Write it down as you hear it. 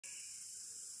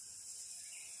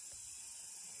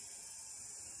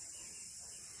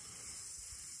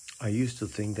I used to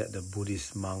think that the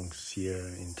Buddhist monks here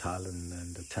in Thailand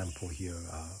and the temple here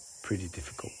are pretty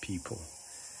difficult people.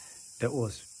 That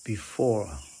was before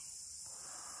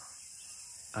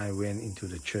I went into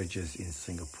the churches in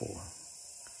Singapore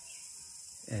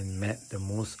and met the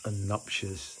most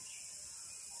obnoxious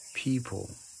people,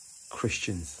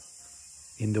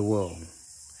 Christians, in the world.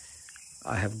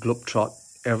 I have globetrotted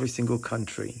every single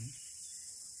country,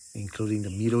 including the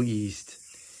Middle East,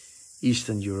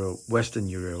 Eastern Europe, Western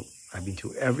Europe. I've been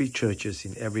to every churches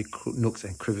in every nooks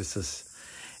and crevices,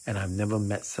 and I've never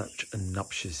met such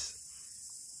obnoxious,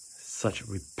 such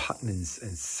repugnance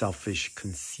and selfish,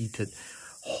 conceited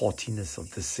haughtiness of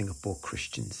the Singapore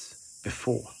Christians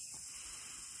before.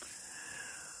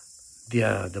 They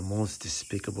are the most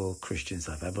despicable Christians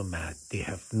I've ever met. They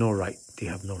have no right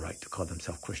to call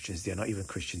themselves Christians. They're not even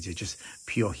Christians. They're just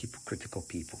pure hypocritical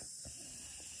people.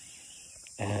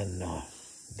 And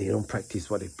they don't practice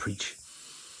what they preach.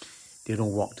 They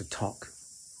don't walk the talk.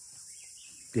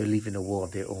 They live in a world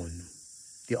of their own.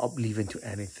 They're oblivion to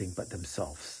anything but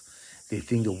themselves. They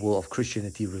think the world of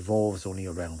Christianity revolves only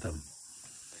around them.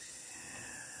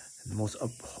 The most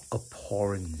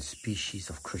abhorrent species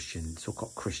of Christian,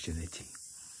 so-called Christianity.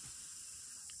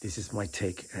 This is my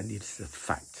take, and it's a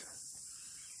fact.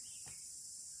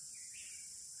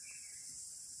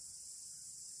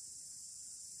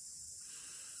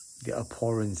 Their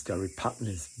abhorrence, their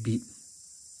repugnance beat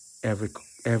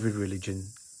every religion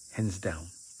hands down.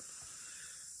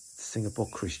 Singapore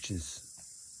Christians'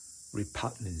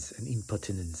 repugnance and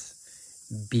impertinence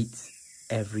beats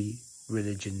every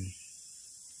religion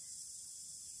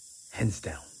hands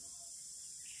down.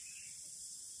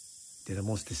 They're the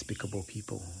most despicable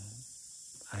people.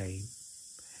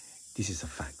 This is a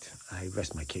fact. I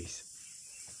rest my case.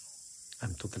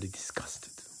 I'm totally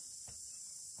disgusted.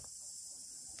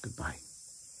 Goodbye.